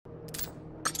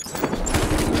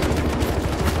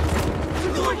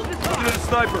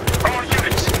sniper. All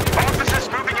units, officers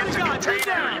moving into contained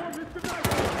area.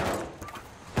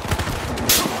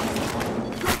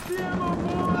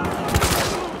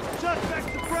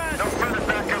 No further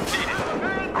backup needed.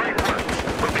 Great work.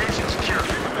 Location secure.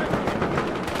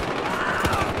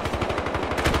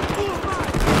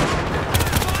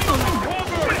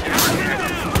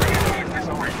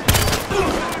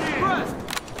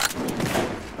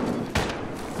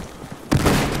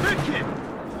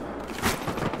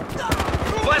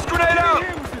 Flash grenade out!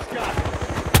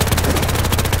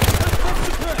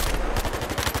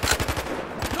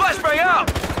 Flashbang out!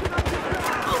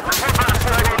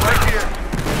 Right here.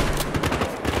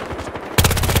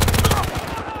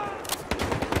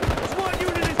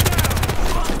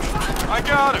 I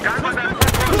got him! Guy by that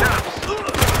foreclosed house.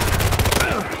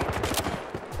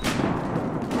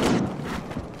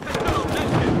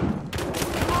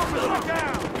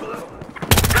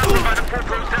 Guy by the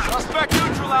foreclosed house. Suspect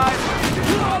neutralized!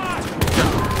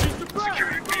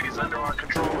 Security feed is under our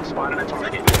control. Spotted a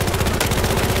target.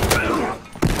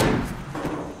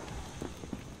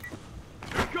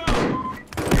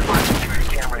 Security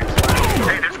camera is live.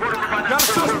 Hey, there's one over by that Got a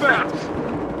foreclosed suspect. house.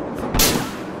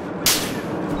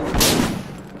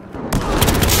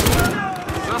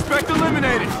 Suspect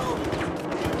eliminated!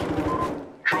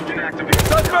 Trojan activated.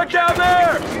 Suspect down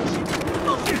there!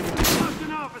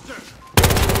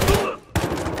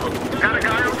 Got a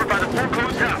guy over by the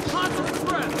foreclosed house.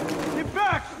 Get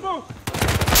back! Smoke!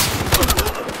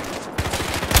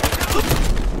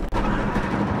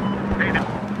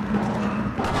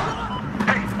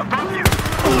 Hey, above you.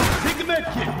 Take the med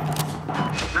kit!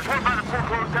 There's one by the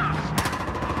foreclosed house.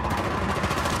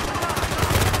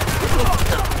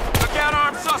 Look out,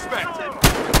 armed suspect!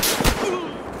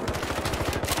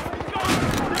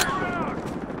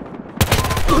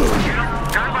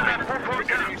 Guy by that foreclosed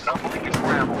house. Something is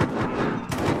gravel.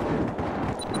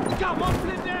 Got one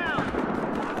split down!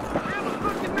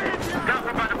 Got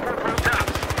one by the foreclosed house.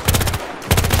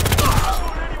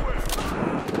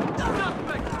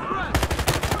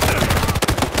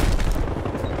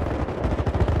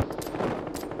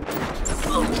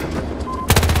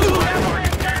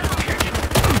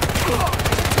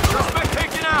 Suspect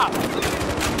taken out!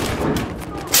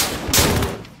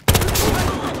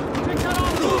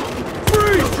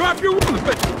 Freeze! Drop your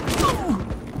weapon!